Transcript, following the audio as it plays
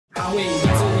他会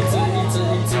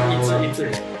一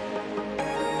直。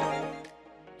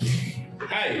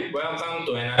Hi, welcome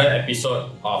to another episode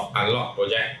of Unlock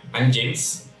Project. I'm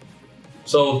James.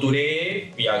 So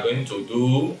today we are going to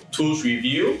do tools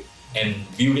review and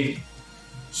building.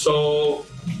 So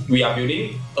we are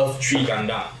building Earthree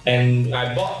Gundam, and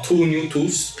I bought two new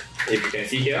tools, if you can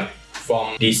see here,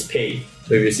 from Dspiae.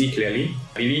 So you will see clearly,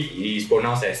 I believe it is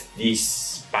pronounced as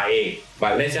Dspiae,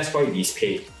 but let's just call it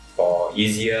Dspiae for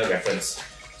easier reference.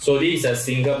 So this is a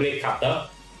single blade cutter,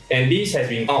 and this has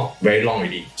been out very long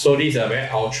already. So this is a very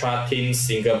ultra thin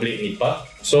single blade nipper.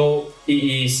 So it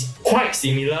is quite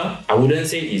similar. I wouldn't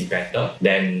say it's better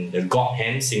than the God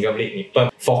Hand single blade nipper.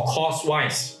 For cost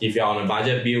wise, if you're on a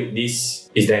budget build, this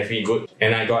is definitely good.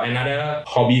 And I got another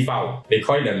hobby file. They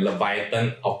call it the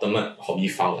Leviathan Ultimate Hobby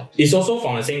File. It's also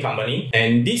from the same company,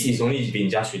 and this is only been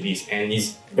just released, and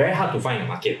it's very hard to find in the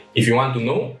market. If you want to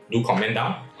know, do comment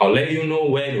down. I'll let you know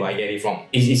where do I get it from.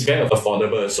 It's very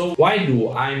affordable. So why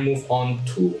do I move on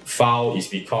to file is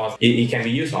because it can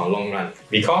be used on a long run.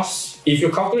 Because if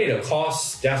you calculate the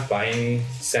cost just buying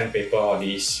sandpaper or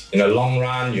this, in the long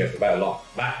run you have to buy a lot.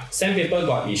 But sandpaper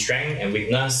got its strength and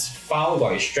weakness, file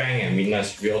got its strength and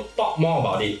weakness. We'll talk more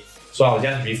about it. So I'll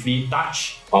just briefly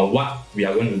touch on what we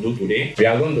are going to do today. We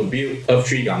are going to build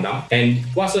Earthree Gundam. And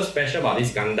what's so special about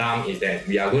this Gundam is that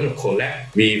we are going to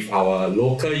collab with our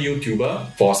local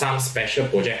YouTuber for some special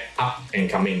project up and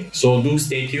coming. So do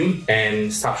stay tuned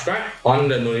and subscribe on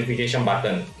the notification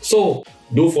button. So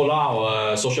do follow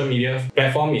our social media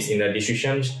platform is in the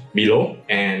description below,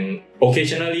 and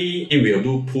occasionally we will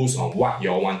do posts on what you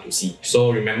all want to see.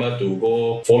 So remember to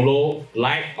go follow,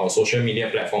 like our social media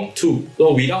platform too.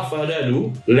 So without further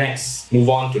ado, let's move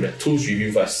on to the tools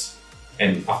review first.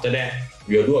 And after that,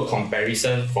 we'll do a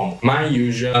comparison from my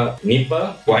usual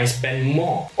nipper, where I spend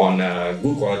more on a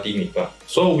good quality nipper.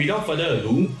 So without further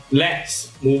ado, let's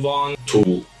move on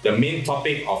to the main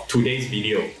topic of today's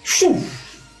video.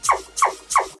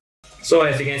 So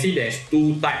as you can see, there's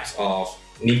two types of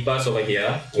nippers over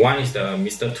here. One is the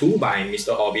Mr. 2 by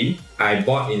Mr. Hobby. I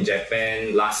bought in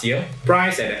Japan last year.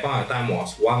 Price at that point of time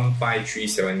was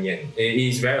 1537 yen. It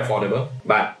is very affordable,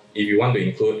 but if you want to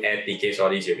include air tickets,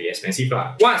 all this will be expensive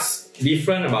lah. What's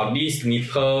different about this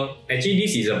nipper? Actually,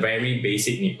 this is a very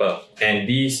basic nipper, and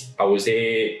this, I would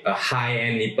say, a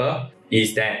high-end nipper,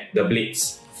 is that the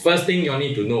blades. First thing you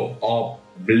need to know, all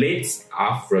blades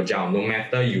are fragile, no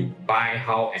matter you buy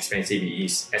how expensive it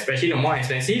is. Especially the more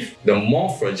expensive, the more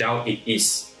fragile it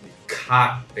is.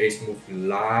 Cut very smooth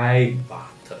like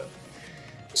butter.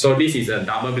 So this is a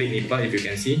double blade nipper, if you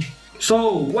can see.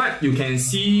 So what you can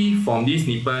see from this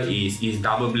nipper is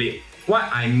double blade. What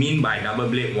I mean by double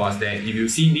blade was that if you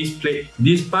see this plate,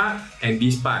 this part and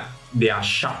this part, they are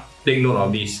sharp. Take note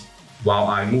of this. While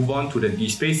I move on to the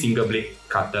Dspiae single blade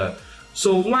cutter.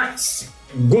 So what's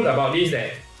good about this is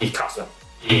that it cuts.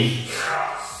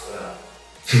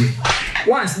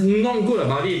 What's not good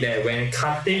about it that when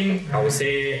cutting, I would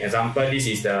say, example, this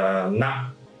is the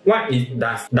nut. What it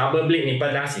does, double blade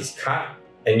nipper does is cut,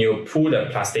 and you pull the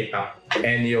plastic up,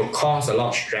 and it will cause a lot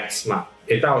of stress.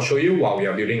 Later I'll show you while we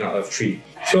are building our Earthree.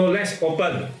 So let's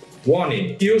open.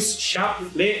 Warning, use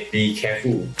sharp blade, be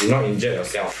careful, do not injure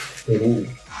yourself. Ooh.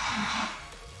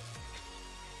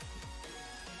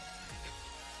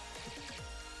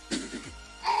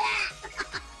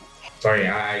 Sorry,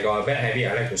 I got a bad habit,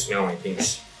 I like to smell my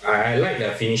things. I like the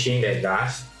finishing that it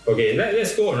does. Okay,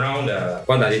 let's go around the,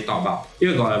 what does it talk about?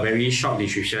 Here got a very short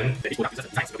description. This product uses a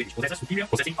design which possesses superior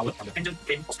processing power from the tangent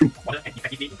plane or screw model and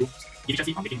effectively improves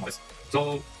efficiency on making models.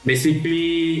 So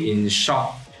basically, in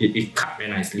short, it cut very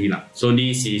nicely lah. So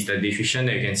this is the description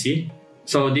that you can see.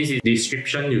 So this is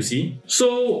description you see.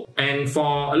 So, and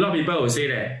for a lot of people will say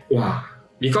that, wow,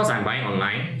 because I'm buying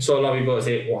online, so a lot of people will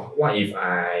say, wow, what if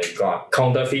I got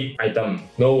counterfeit item?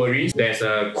 No worries, there's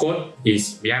a code,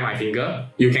 it's behind my finger.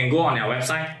 You can go on their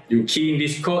website, you key in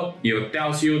this code, it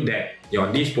tells you that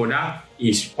this product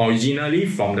is originally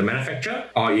from the manufacturer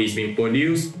or it's been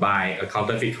produced by a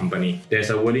counterfeit company.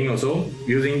 There's a wording also.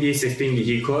 Using this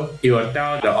 16-digit code, it will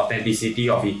tell the authenticity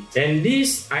of it. And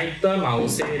this item, I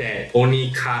would say that only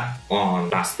cut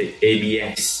on plastic,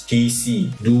 ABS,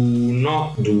 PC. Do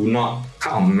not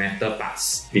cut on metal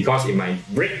parts because it might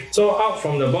break. So out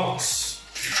from the box,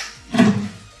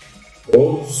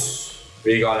 oops,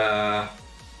 we got a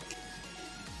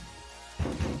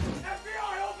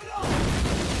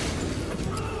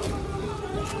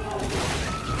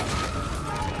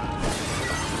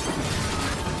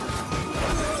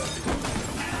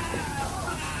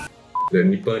the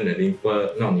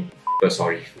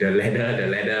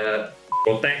leather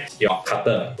protect your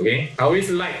cutter. Okay, I always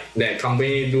like that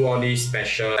company do all these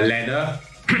special leather.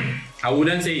 I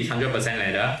wouldn't say it's 100%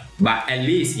 leather, but at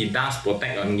least it does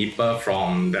protect your nipple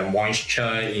from the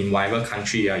moisture in whatever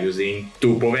country you are using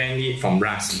to prevent it from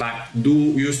rust. But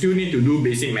you still need to do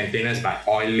basic maintenance by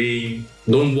oiling.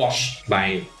 Don't wash,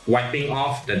 by wiping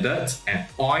off the dirt and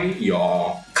oil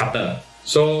your cutter.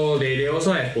 So they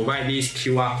also have provide this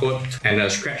QR code and a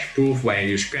scratch proof where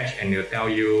you scratch and they'll tell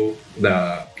you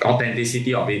the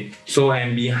authenticity of it. So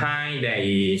and behind there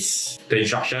is the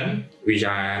instruction, which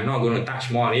I'm not going to touch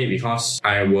more on it because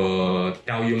I will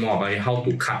tell you more about it, how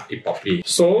to cut it properly.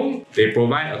 So they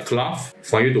provide a cloth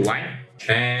for you to wipe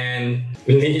and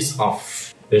list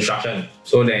of instruction.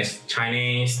 So there's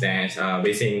Chinese, there's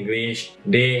basic English.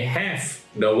 They have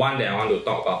the one that I want to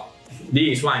talk about.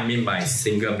 This is what I mean by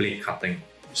single blade cutting.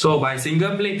 So by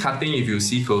single blade cutting, if you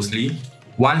see closely,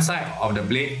 one side of the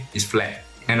blade is flat,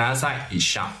 another side is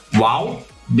sharp. While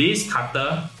this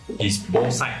cutter is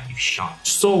both sides is sharp.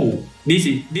 So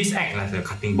this acts like a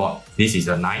cutting board. This is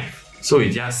a knife. So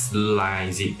it just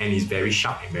slices it and it's very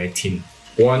sharp and very thin.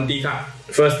 Warranty card.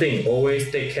 First thing, always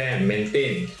take care and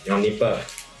maintain your nipple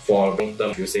for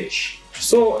long-term usage.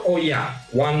 So, oh yeah,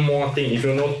 one more thing. If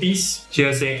you notice,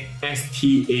 here say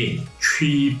Dspiae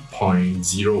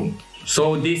 3.0.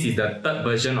 So this is the third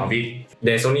version of it.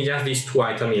 There's only just these two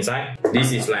items inside.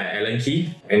 This is like Allen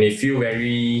key and it feels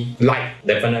very light,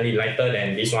 definitely lighter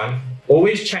than this one.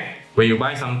 Always check when you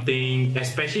buy something,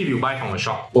 especially if you buy from a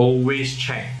shop, always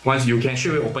check. Once you can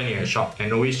straight away open in a shop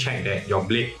and always check that your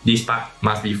blade, this part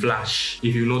must be flush.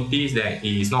 If you notice that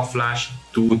it is not flush,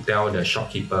 do tell the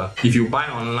shopkeeper. If you buy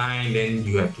online, then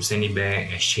you have to send it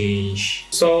back, exchange.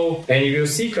 So, and if you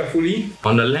see carefully,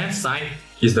 on the left side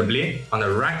is the blade, on the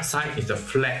right side is the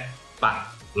flat part,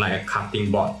 like a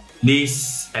cutting board.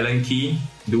 This Allen key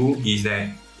do is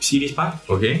that, see this part,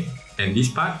 okay, and this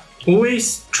part,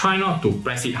 always try not to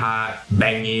press it hard,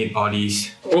 bang it, all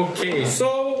this. Okay,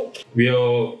 so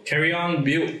we'll carry on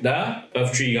build the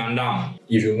Earthree Gundam.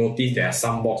 If you notice there are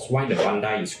some box, why the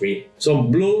Bandai is red? So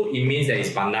blue, it means that it's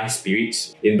Bandai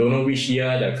Spirits. You don't know which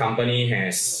year the company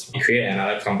has created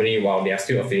another company while they are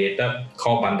still affiliated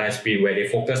called Bandai Spirit, where they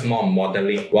focus more on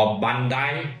modeling, while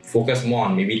Bandai focus more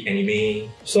on maybe anime.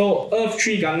 So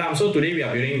Earthree Gundam. So today we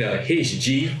are building the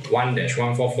HG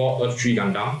 1-144 Earthree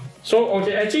Gundam. So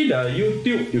okay, actually the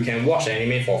YouTube, you can watch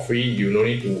anime for free. You don't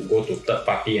need to go to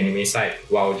third-party anime site,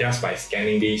 well, just by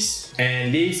scanning this.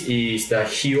 And this is the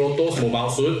Hiroto's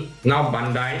mobile suit. Now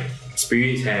Bandai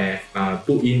Spirits have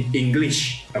put in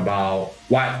English about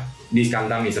what this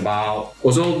Gundam is about.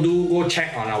 Also do go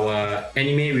check on our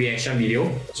anime reaction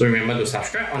video. So remember to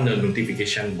subscribe on the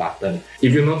notification button.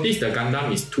 If you notice, the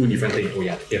Gundam is two different things. Oh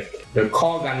yeah, here. The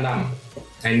core Gundam.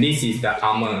 And this is the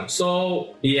armor.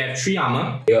 So we have three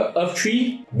armor.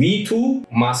 Earthree,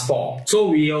 V2, Mars 4. So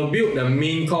we'll build the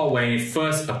main core when it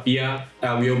first appear.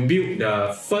 We'll build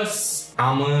the first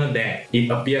armor that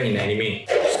it appear in the anime.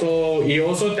 So it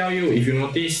also tell you, if you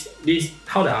notice this,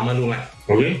 how the armor look like.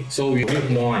 Okay, so we'll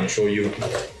build more and show you.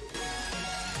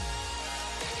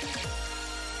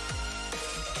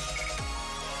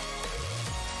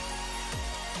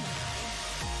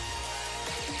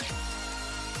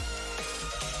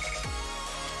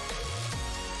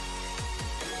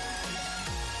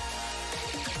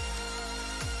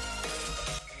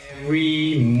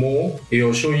 Every mold, it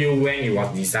will show you when it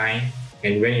was designed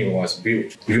and when it was built.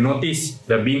 If you notice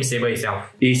the beam saber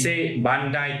itself, it say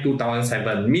Bandai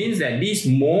 2007, means that this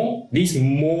mold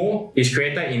is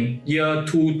created in year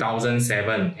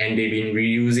 2007 and they've been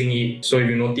reusing it. So if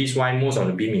you notice why most of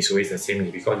the beam is always the same,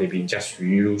 is because they've been just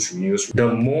reused. The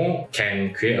mold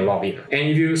can create a lot of it.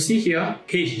 And if you see here,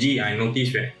 HG, I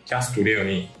noticed just today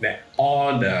only that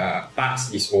all the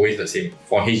parts is always the same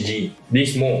for HG.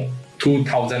 This mold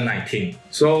 2019.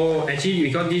 So actually,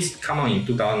 because this come out in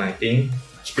 2019,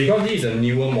 because this is a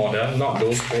newer model, not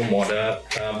those old model,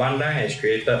 Bandai has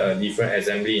created a different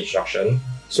assembly instruction.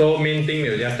 So main thing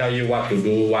will just tell you what to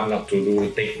do, what not to do,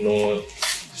 take note.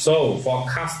 So for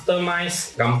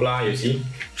customized Gunpla, you see,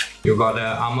 you got the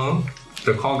armor,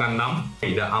 the core Gundam,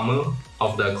 the armor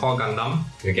of the core Gundam.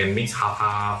 You can mix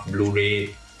half, blue, red.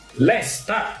 Let's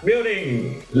start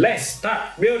building! Let's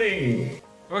start building!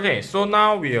 Okay, so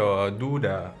now we'll do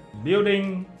the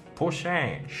building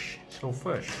process. So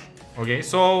first, okay,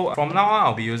 so from now on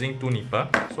I'll be using two nipple.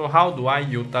 So how do I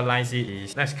utilize it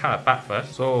is, let's cut a part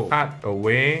first. So cut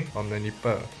away from the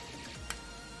nipple.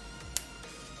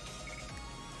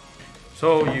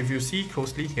 So if you see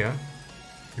closely here,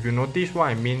 if you notice what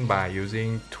I mean by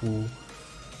using two,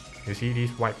 you see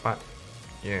this white part?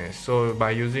 Yeah, so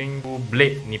by using two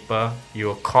blade nipple, you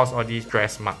will cause all these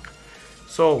stress mark.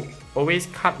 So always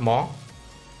cut more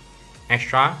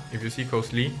extra if you see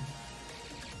closely.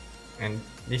 And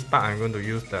this part I'm going to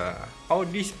use the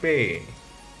Dspiae.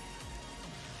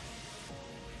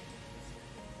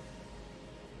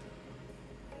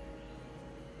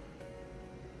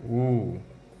 Ooh,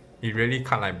 it really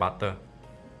cut like butter.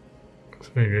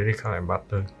 So it really cut like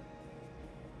butter.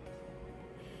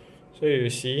 So you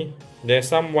see, there's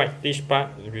some whitish part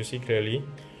if you see clearly.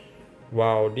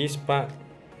 Wow, this part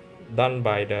done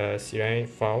by the ceramic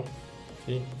file.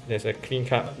 See, there's a clean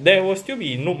cut. There will still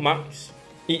be noob marks.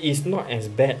 It is not as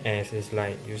bad as it's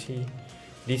like, you see,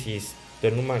 this is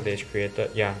the noob mark that is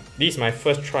created. Yeah, this is my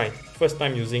first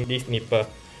time using this nipper.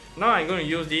 Now I'm going to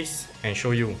use this and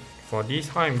show you. For this,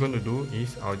 how I'm going to do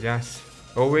is I'll just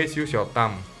always use your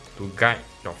thumb to guide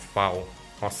your file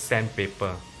or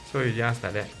sandpaper. So you just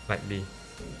like that, like this.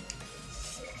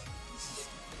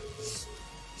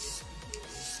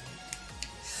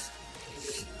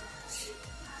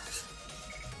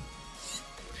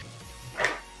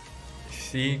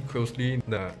 See closely,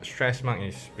 the stretch mark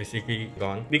is basically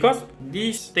gone. Because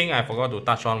this thing I forgot to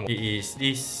touch on, it is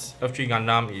this Earthree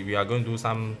Gundam. If we are going to do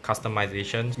some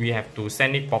customization, we have to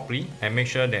sand it properly and make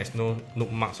sure there's no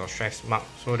noob marks or stretch marks,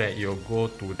 so that you'll go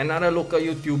to another local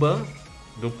YouTuber,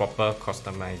 do proper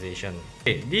customization.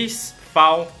 Okay, this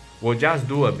file will just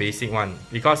do a basic one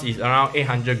because it's around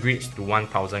 800 grids to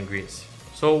 1000 grids.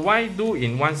 So why do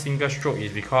in one single stroke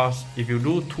is because if you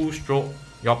do two stroke,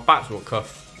 your parts will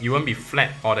curve. You won't be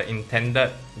flat or the intended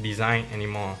design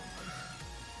anymore.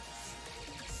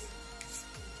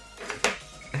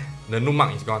 The noob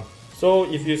mark is gone. So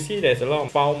if you see there's a lot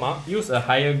of foul mark, use a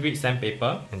higher grit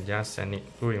sandpaper and just sand it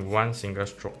through in one single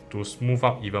stroke to smooth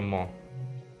out even more.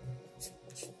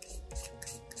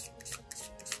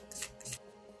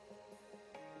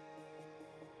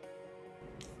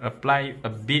 Apply a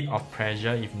bit of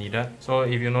pressure if needed. So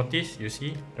if you notice, you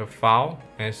see the foul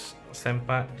as sand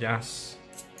part, just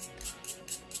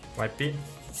wipe it.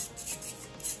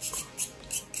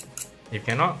 If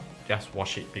cannot, just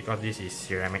wash it because this is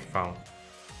ceramic foul.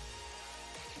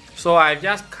 So I've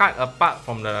just cut a part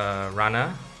from the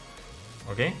runner,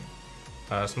 okay,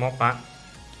 a small part.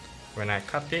 When I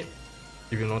cut it,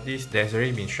 if you notice, there's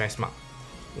already been stretch mark.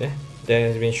 Yeah, there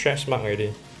has been stretch mark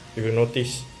already, if you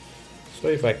notice. So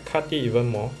if I cut it even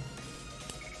more,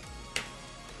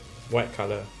 white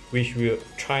color, which we'll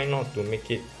try not to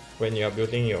make it when you are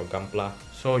building your Gunpla.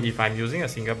 So if I'm using a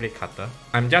single blade cutter,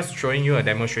 I'm just showing you a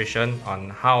demonstration on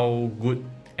how good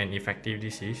and effective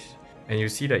this is. And you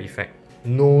see the effect.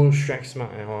 No stretch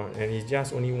mark at all, and it's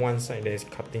just only one side that is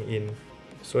cutting in.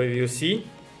 So if you see,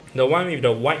 the one with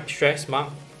the white stretch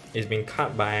mark is being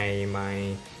cut by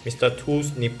my Mr.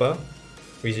 Tools nipper,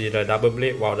 which is the double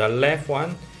blade, while the left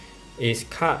one is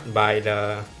cut by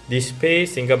the Dspiae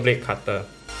single blade cutter.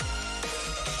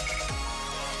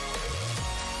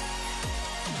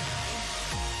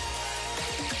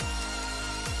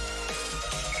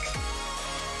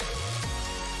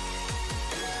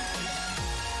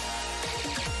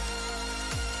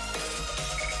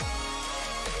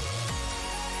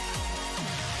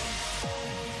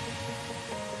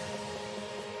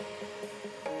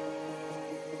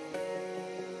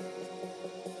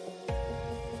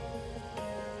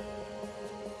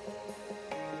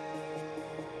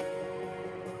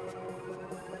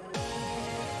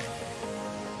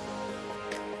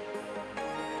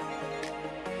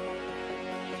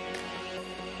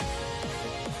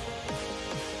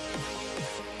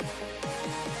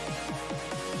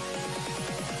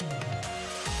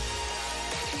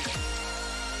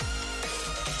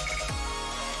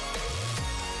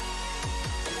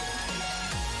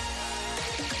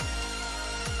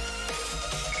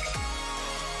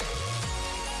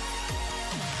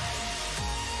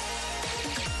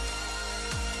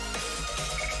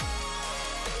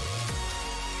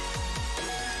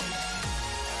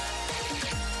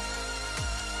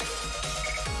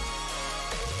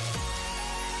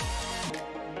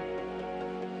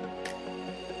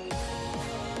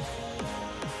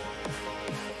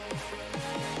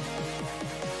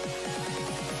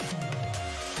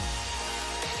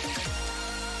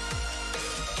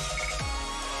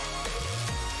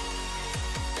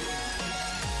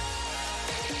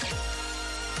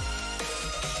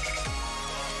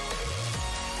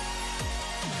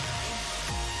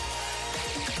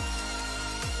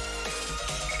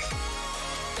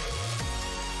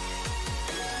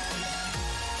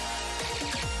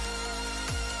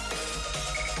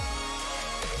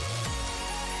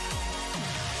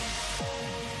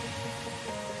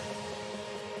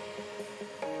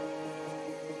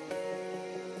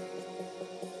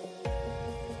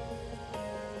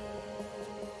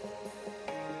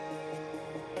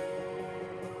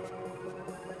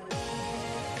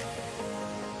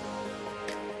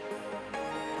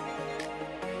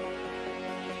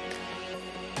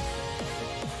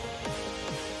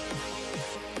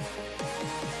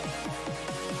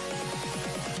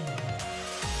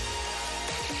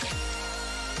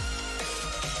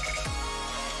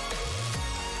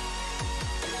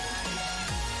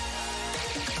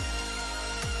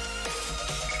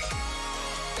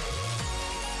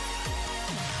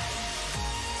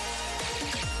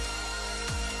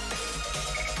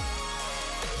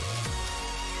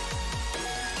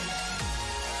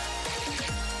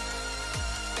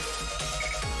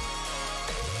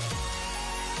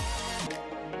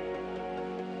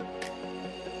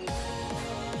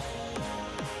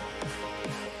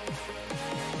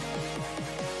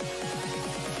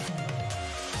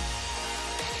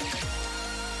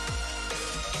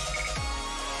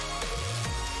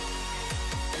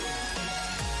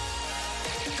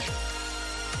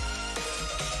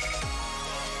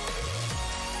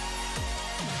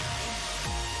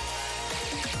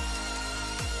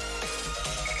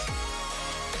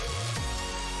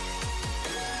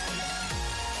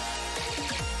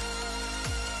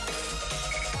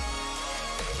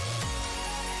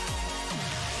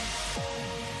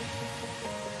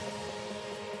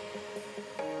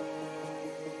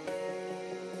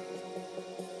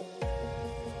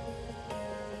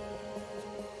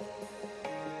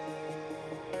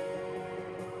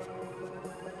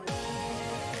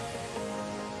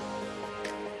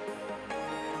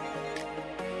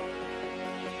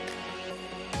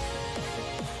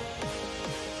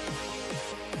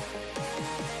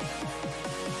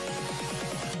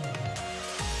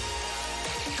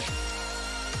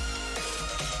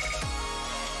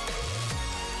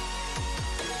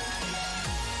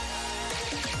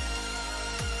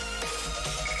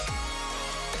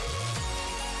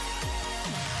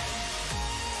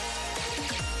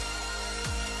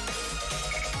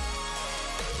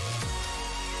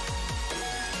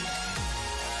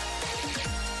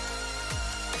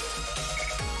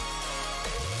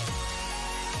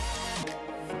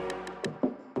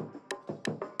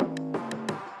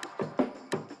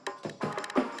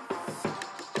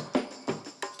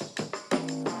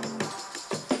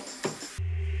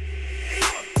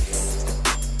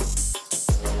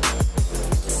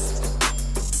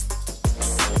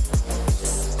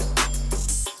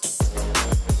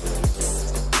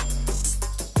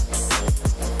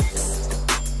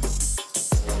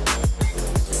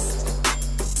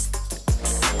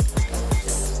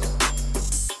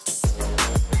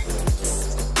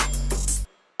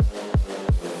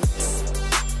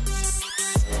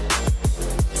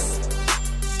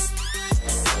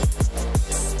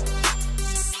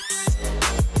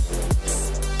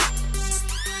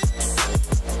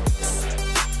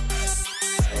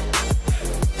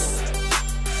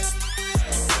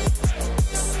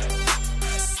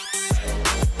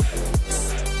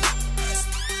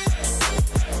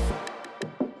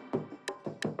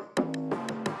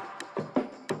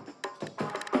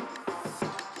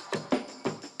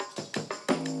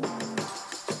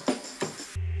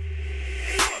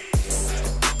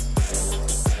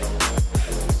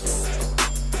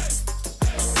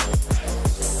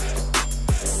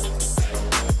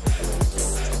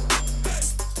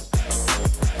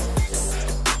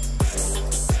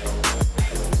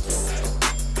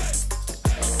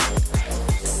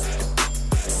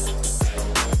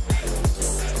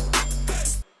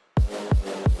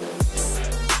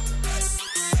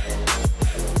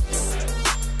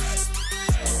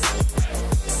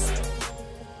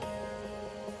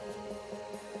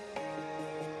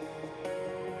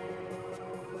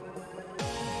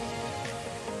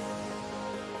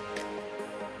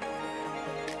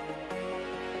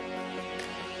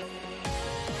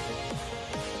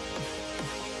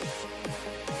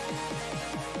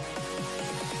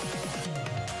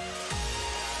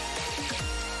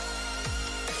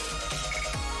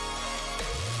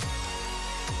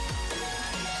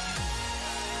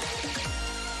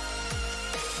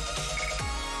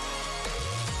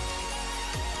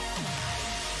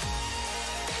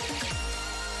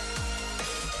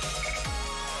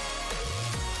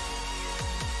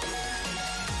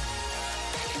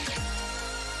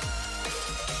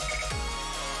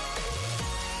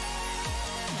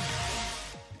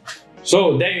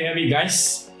 So there you have it,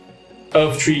 guys.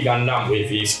 Earthree Gundam with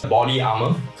his body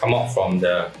armor come out from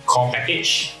the core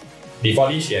package.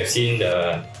 Before this, you have seen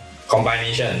the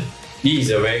combination. This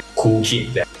is a very cool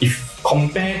kit that, if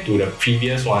compared to the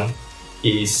previous one,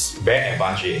 it is very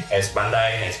advanced as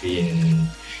Bandai has been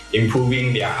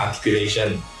improving their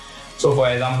articulation. So for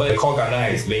example, the core Gundam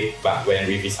has leg, but when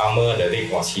with his armor, the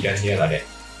leg was hidden here like that.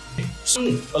 So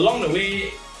along the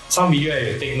way, some video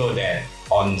I will take note that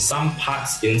on some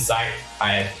parts inside,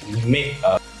 I have made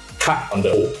a cut on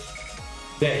the hole.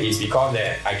 That is because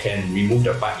that I can remove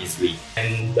the part easily.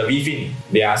 And the V-fin,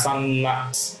 there are some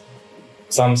nuts,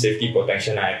 some safety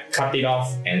protection. I cut it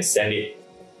off and sand it.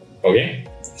 Okay?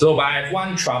 So but I have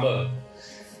one trouble,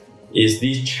 is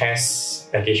this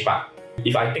chest package part.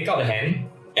 If I take out the hand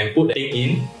and put the thing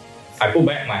in, I put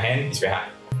back my hand, it's very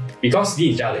hard. Because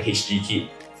this is just a HG kit,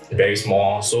 very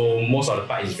small, so most of the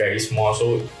part is very small,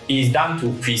 so it is done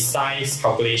to precise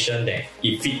calculation that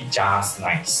it fits just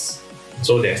nice.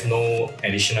 So there's no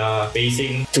additional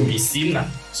spacing to be seen.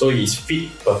 So it's fit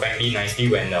perfectly nicely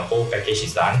when the whole package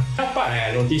is done. That part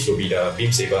I noticed will be the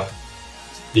beam saber.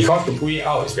 Because to pull it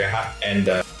out is very hard and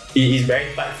it is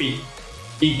very tight fit.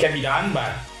 It can be done,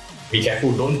 but be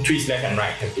careful, don't twist left and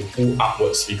right, have to pull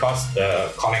upwards because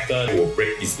the connector will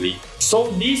break easily.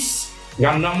 So this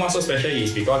Gundam what's so special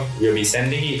is because we'll be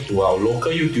sending it to our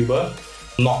local YouTuber,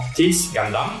 Noctis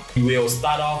Gundam. We will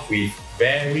start off with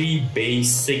very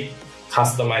basic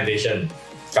customization.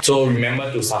 So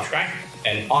remember to subscribe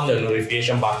and on the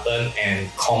notification button and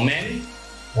comment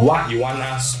what you want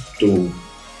us to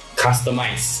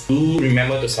customize. Do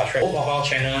remember to subscribe. Both of our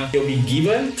channel will be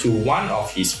given to one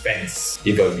of his fans.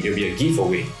 It will be a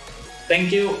giveaway.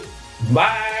 Thank you.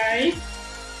 Bye.